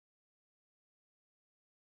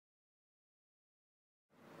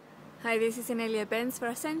Hi, this is Inelia for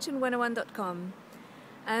Ascension101.com,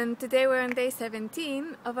 and today we're on day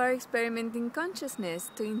 17 of our experiment in consciousness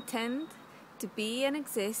to intend to be and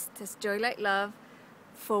exist as joy like love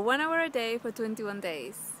for 1 hour a day for 21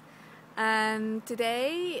 days. And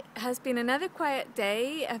today has been another quiet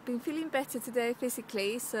day. I've been feeling better today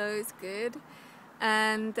physically, so it's good.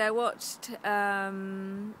 And I watched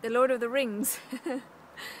The Lord of the Rings,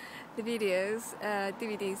 the videos,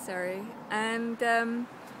 DVDs, sorry. And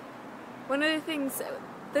one of the things,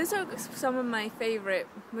 those are some of my favorite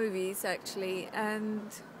movies actually, and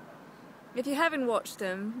if you haven't watched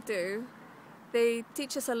them, do. They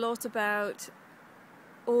teach us a lot about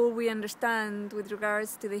all we understand with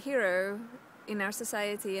regards to the hero in our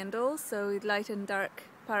society, and also light and dark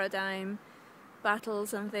paradigm,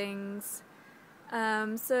 battles and things.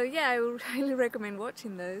 So yeah, I would highly recommend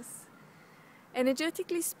watching those.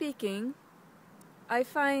 Energetically speaking, I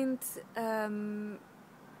find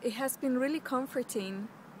it has been really comforting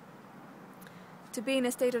to be in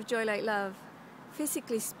a state of joy like love.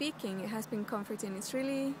 Physically speaking, it has been comforting. It's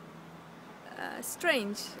really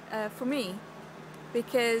strange for me,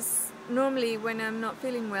 because normally when I'm not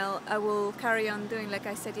feeling well, I will carry on doing like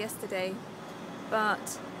I said yesterday.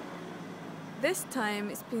 But this time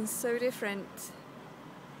it's been so different,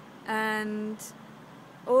 and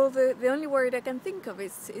the only word I can think of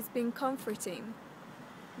is it's been comforting.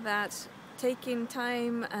 That taking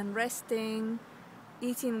time and resting,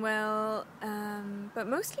 eating well, but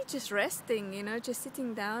mostly just resting, you know, just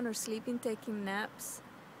sitting down or sleeping, taking naps.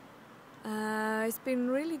 It's been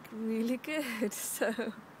really, really good. So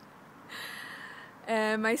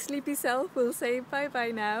my sleepy self will say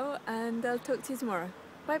bye-bye now, and I'll talk to you tomorrow.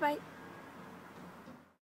 Bye-bye.